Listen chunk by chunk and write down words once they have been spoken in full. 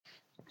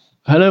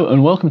Hello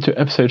and welcome to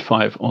episode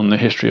 5 on the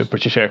history of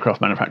British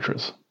aircraft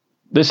manufacturers.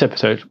 This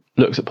episode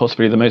looks at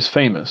possibly the most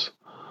famous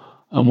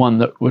and one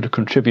that would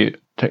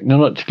contribute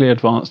technologically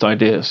advanced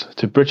ideas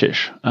to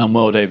British and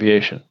world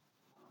aviation,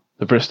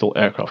 the Bristol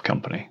Aircraft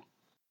Company.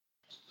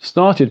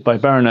 Started by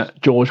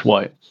Baronet George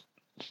White,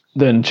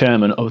 then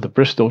chairman of the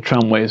Bristol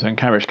Tramways and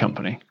Carriage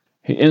Company,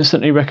 he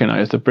instantly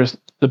recognised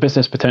the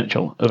business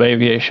potential of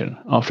aviation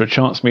after a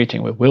chance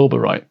meeting with Wilbur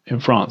Wright in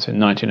France in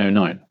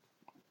 1909.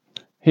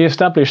 He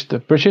established the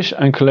British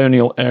and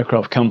Colonial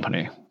Aircraft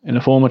Company in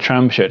a former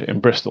tram shed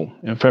in Bristol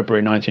in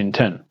February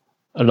 1910,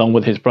 along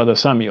with his brother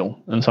Samuel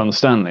and son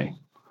Stanley.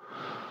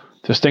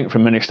 Distinct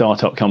from many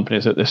start-up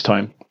companies at this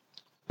time,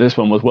 this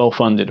one was well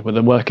funded with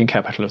a working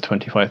capital of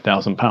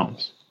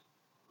 £25,000.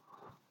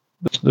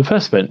 The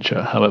first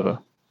venture, however,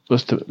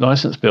 was to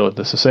license build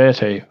the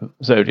Société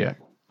Zodiac,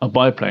 a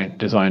biplane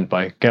designed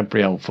by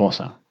Gabriel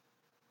Fossin.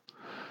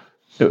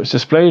 It was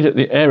displayed at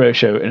the Aero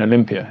Show in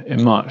Olympia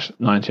in March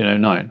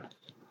 1909.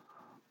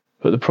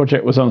 But the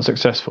project was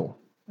unsuccessful,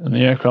 and the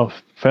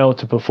aircraft failed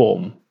to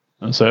perform,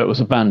 and so it was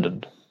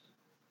abandoned.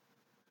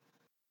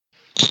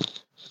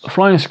 A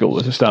flying school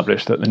was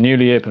established at the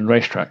newly opened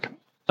racetrack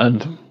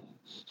and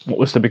what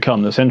was to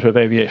become the centre of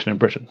aviation in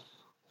Britain,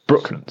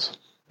 Brooklands,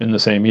 in the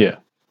same year.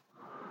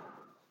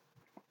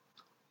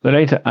 They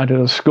later added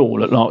a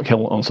school at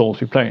Larkhill on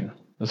Salisbury Plain,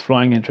 as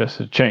flying interests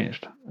had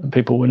changed, and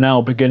people were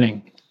now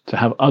beginning to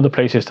have other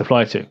places to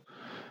fly to,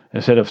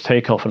 instead of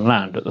take off and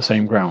land at the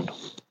same ground.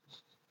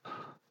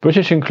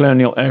 British and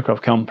Colonial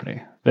Aircraft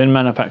Company then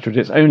manufactured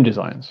its own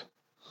designs,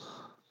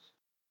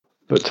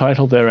 but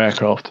titled their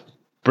aircraft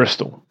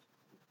Bristol.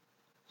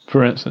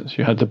 For instance,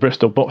 you had the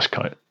Bristol Box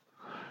Kite.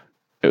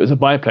 It was a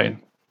biplane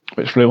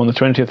which flew on the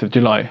 20th of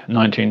July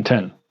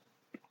 1910.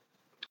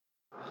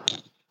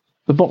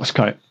 The Box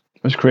Kite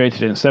was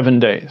created in 7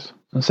 days,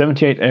 and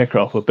 78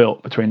 aircraft were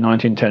built between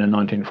 1910 and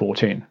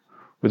 1914,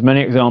 with many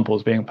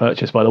examples being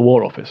purchased by the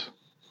War Office.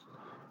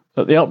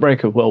 At the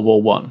outbreak of World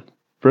War I,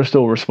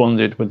 Bristol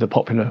responded with the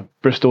popular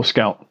Bristol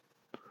Scout,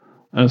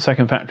 and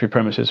second factory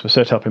premises were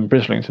set up in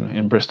Brislington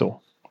in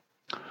Bristol.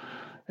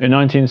 In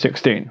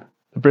 1916,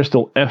 the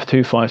Bristol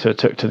F-2 fighter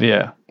took to the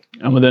air,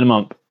 and within a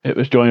month it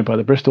was joined by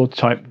the Bristol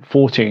Type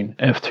 14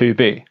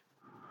 F-2B.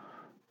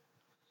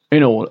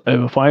 In all,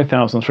 over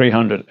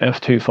 5,300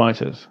 F-2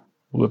 fighters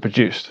were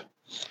produced.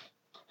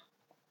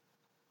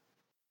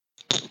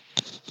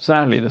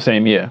 Sadly, the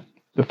same year,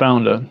 the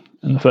founder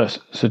and the first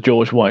Sir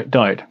George White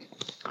died,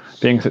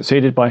 being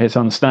succeeded by his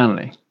son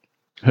Stanley,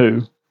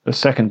 who, as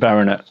second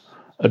baronet,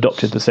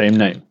 adopted the same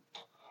name.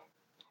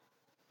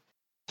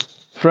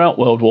 Throughout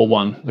World War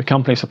I, the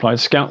company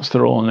supplied scouts to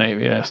the Royal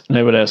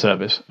Naval Air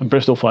Service and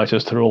Bristol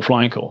fighters to the Royal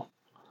Flying Corps.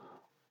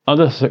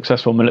 Other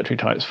successful military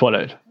types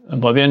followed,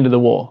 and by the end of the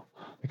war,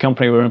 the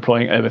company were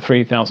employing over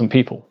 3,000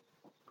 people.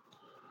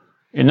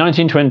 In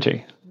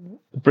 1920,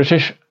 the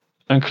British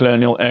and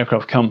Colonial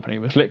Aircraft Company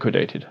was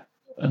liquidated,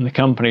 and the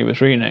company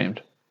was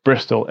renamed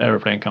Bristol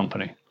Aeroplane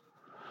Company.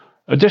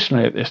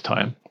 Additionally, at this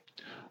time,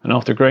 and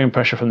after growing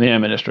pressure from the Air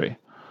Ministry,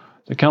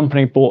 the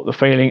company bought the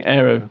failing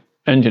aero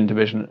engine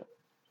division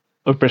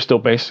of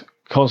Bristol-based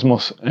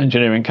Cosmos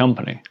Engineering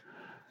Company.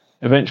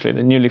 Eventually,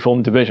 the newly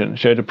formed division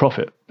showed a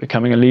profit,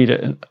 becoming a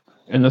leader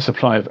in the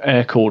supply of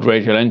air-cooled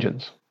radial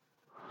engines.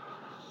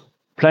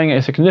 Playing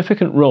a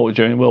significant role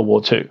during World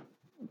War II,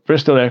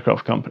 Bristol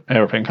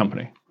Aeroplane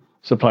Company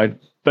supplied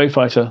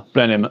Beaufighter,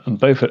 Blenheim and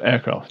Beaufort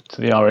aircraft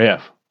to the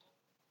RAF.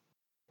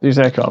 These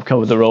aircraft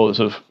covered the roles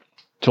of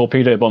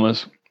torpedo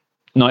bombers,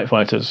 night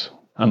fighters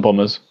and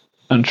bombers,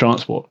 and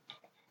transport.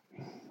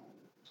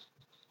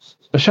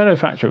 A shadow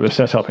factory was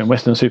set up in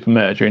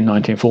Weston-super-Mare during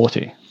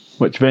 1940,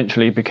 which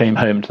eventually became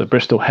home to the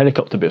Bristol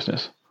helicopter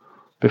business,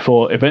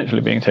 before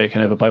eventually being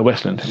taken over by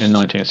Westland in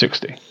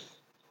 1960.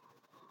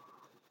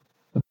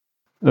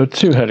 There are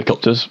two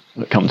helicopters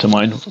that come to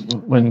mind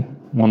when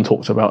one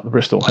talks about the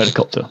Bristol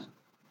helicopter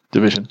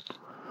division.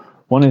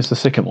 One is the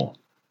Sycamore,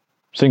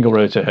 single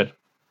rotor head,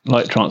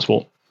 light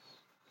transport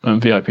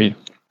and VIP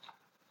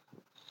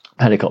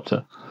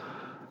helicopter,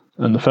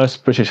 and the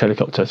first British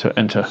helicopter to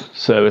enter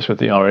service with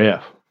the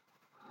RAF.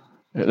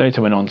 It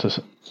later went on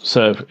to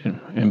serve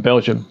in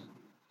Belgium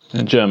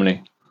and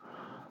Germany,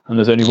 and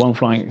there's only one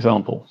flying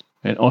example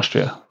in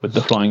Austria with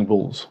the Flying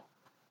Bulls.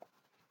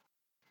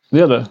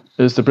 The other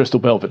is the Bristol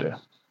Belvedere,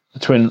 a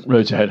twin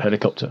rotorhead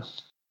helicopter,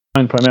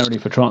 designed primarily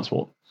for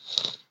transport.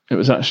 There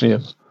was actually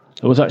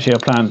a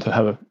plan to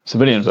have a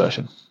civilian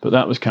version, but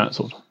that was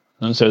cancelled,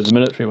 and so the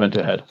military went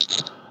ahead,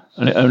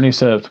 and it only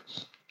served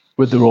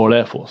with the Royal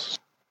Air Force.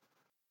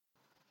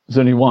 There's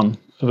only one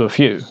of a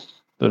few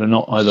that are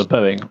not either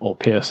Boeing or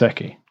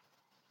Piasecki.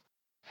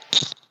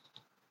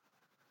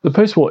 The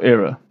post-war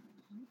era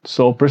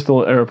saw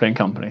Bristol Aeroplane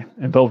Company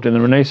involved in the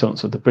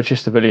renaissance of the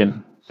British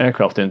civilian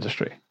aircraft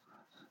industry,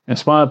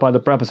 inspired by the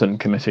Brabazon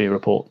Committee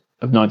report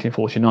of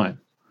 1949.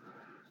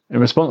 In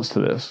response to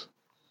this,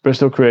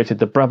 Bristol created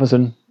the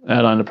Brabazon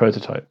airliner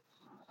prototype,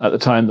 at the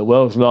time the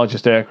world's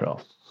largest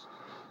aircraft.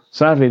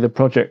 Sadly, the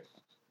project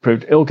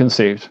proved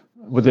ill-conceived,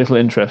 with little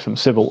interest from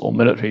civil or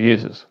military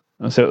users,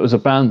 and so it was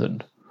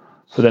abandoned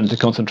for them to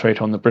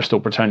concentrate on the Bristol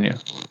Britannia.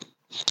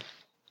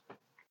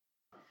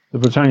 The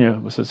Britannia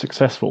was a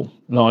successful,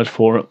 large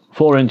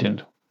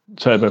four-engined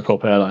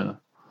turboprop airliner.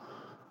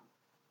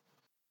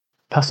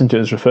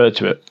 Passengers referred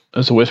to it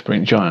as a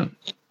whispering giant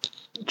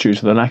due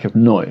to the lack of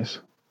noise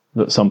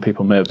that some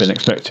people may have been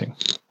expecting.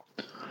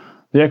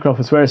 The aircraft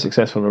was very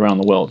successful around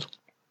the world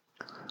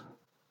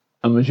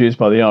and was used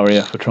by the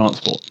RAF for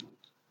transport.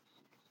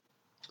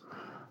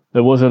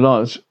 There was a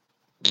large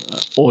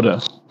order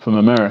from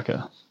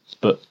America,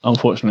 but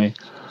unfortunately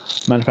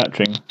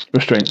manufacturing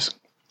restraints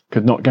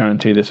could not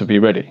guarantee this would be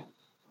ready.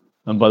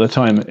 And by the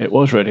time it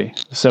was ready,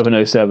 the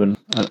 707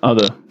 and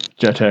other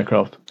jet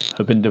aircraft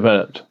had been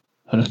developed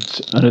and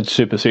had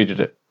superseded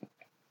it.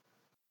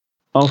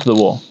 After the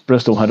war,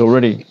 Bristol had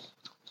already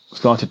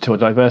started to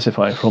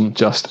diversify from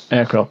just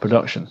aircraft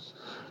production.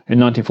 In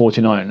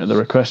 1949, at the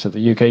request of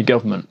the UK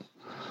government,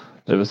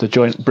 there was the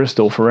joint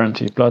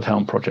Bristol-Ferranti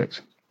Bloodhound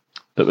project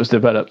that was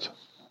developed,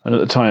 and at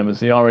the time was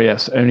the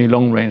RAF's only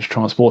long-range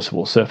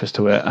transportable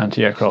surface-to-air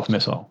anti-aircraft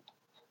missile.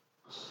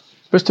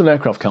 Bristol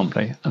Aircraft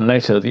Company, and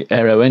later the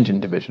Aero Engine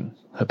Division,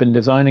 had been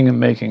designing and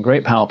making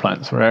great power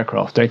plants for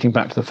aircraft dating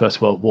back to the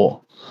First World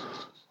War.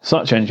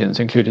 Such engines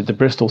included the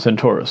Bristol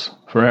Centaurus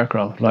for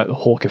aircraft like the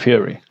Hawker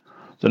Fury,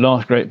 the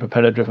last great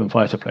propeller-driven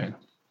fighter plane.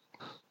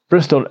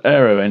 Bristol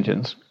Aero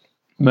Engines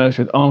merged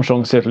with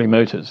Armstrong Siddeley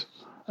Motors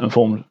and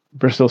formed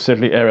Bristol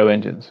Siddeley Aero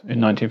Engines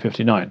in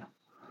 1959.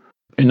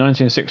 In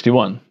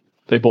 1961,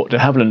 they bought de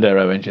Havilland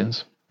Aero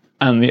Engines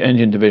and the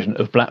engine division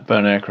of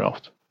Blackburn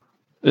Aircraft.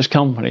 This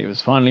company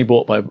was finally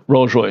bought by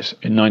Rolls-Royce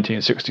in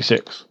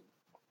 1966.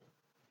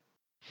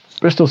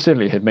 Bristol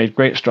Siddeley had made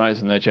great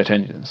strides in their jet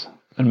engines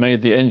and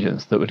made the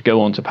engines that would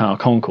go on to power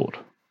Concorde,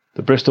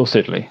 the Bristol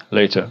Siddeley,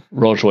 later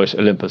Rolls-Royce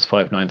Olympus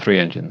 593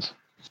 engines.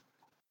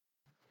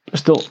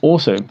 Bristol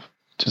also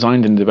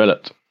designed and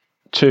developed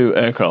two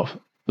aircraft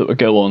that would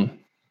go on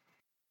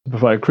to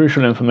provide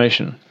crucial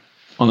information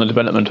on the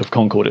development of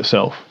Concorde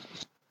itself.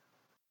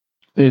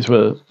 These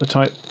were the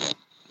Type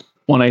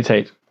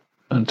 188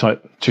 and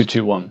Type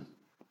 221.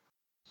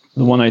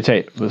 The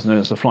 188 was known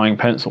as the Flying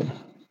Pencil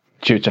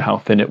due to how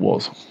thin it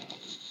was.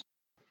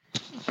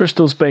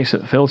 Bristol's base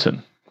at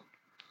Filton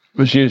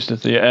was used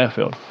as the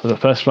airfield for the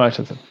first flight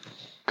of the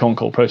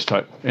Concorde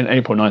prototype in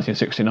April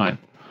 1969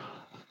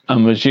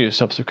 and was used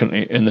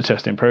subsequently in the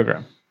testing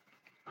program.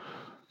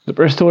 The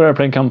Bristol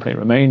Aeroplane Company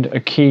remained a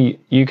key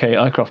UK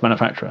aircraft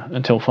manufacturer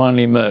until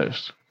finally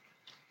merged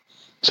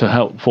to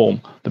help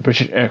form the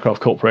British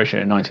Aircraft Corporation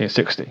in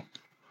 1960.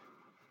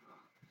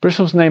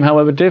 Bristol's name,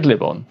 however, did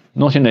live on,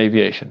 not in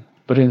aviation,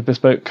 but in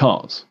bespoke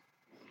cars.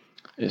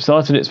 It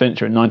started its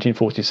venture in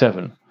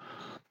 1947,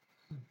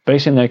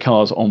 basing their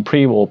cars on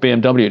pre-war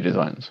BMW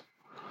designs.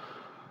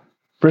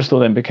 Bristol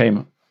then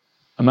became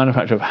a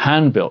manufacturer of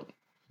hand-built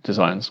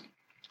designs,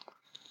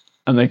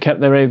 and they kept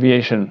their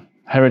aviation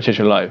heritage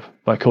alive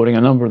by calling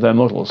a number of their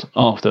models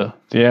after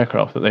the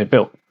aircraft that they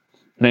built,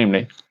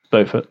 namely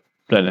Beaufort,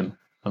 Blenheim,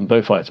 and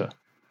Beaufighter.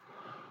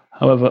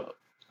 However,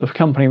 the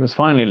company was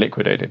finally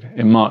liquidated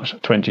in March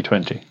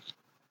 2020.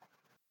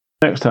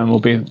 Next time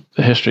will be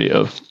the history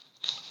of,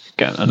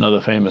 again,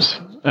 another famous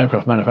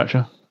aircraft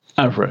manufacturer,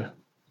 Avro,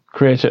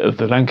 creator of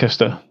the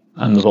Lancaster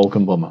and the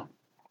Vulcan bomber.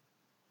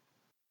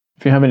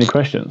 If you have any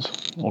questions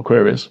or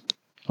queries,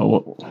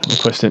 or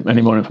request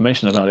any more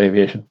information about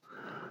aviation,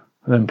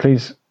 then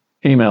please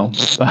email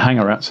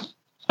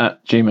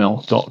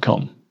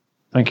thehangeratt@gmail.com.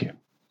 Thank you.